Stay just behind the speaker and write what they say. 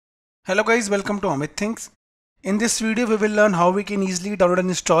Hello guys, welcome to Amit Thinks. In this video we will learn how we can easily download and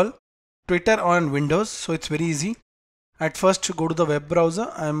install Twitter on Windows. So it's very easy. At first go to the web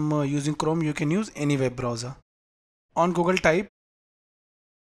browser. I'm using Chrome. You can use any web browser. On Google type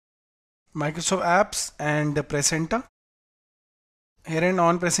Microsoft Apps and press enter. Here and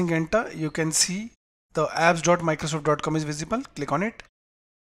on pressing enter you can see the apps.microsoft.com is visible. Click on it.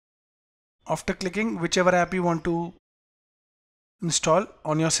 After clicking whichever app you want to install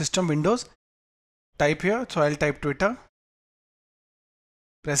on your system Windows, type here. So I'll type Twitter.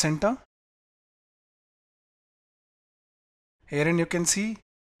 Press enter. Herein you can see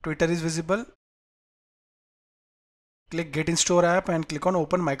Twitter is visible. Click Get in Store app and click on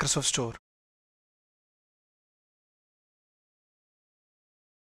Open Microsoft Store.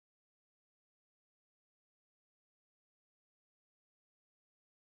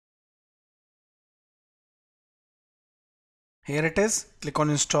 Here it is. Click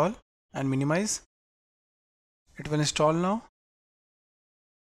on Install and minimize. It will install now.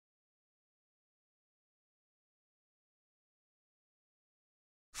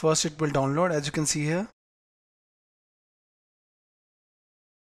 First it will download, as you can see here.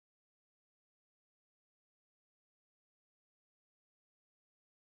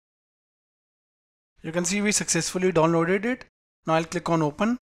 You can see we successfully downloaded it. Now I'll click on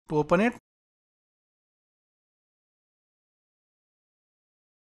Open to open it.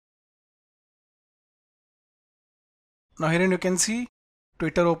 Now here you can see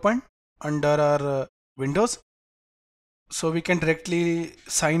Twitter open under our Windows. So we can directly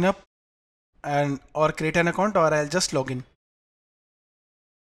sign up and or create an account, or I'll just log in.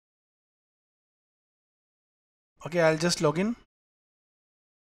 Okay, I'll just log in.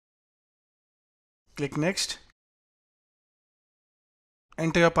 Click next.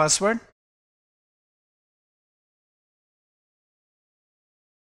 Enter your password.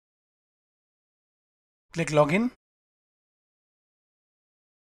 Click login.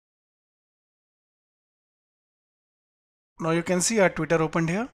 Now you can see our Twitter opened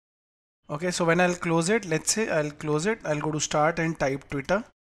here. Okay, so when I'll close it, let's say I'll close it, I'll go to start and type Twitter.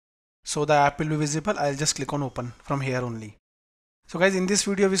 So the app will be visible. I'll just click on open from here only. So guys, in this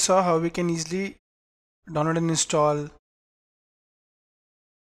video we saw how we can easily download and install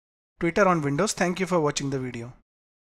Twitter on Windows. Thank you for watching the video.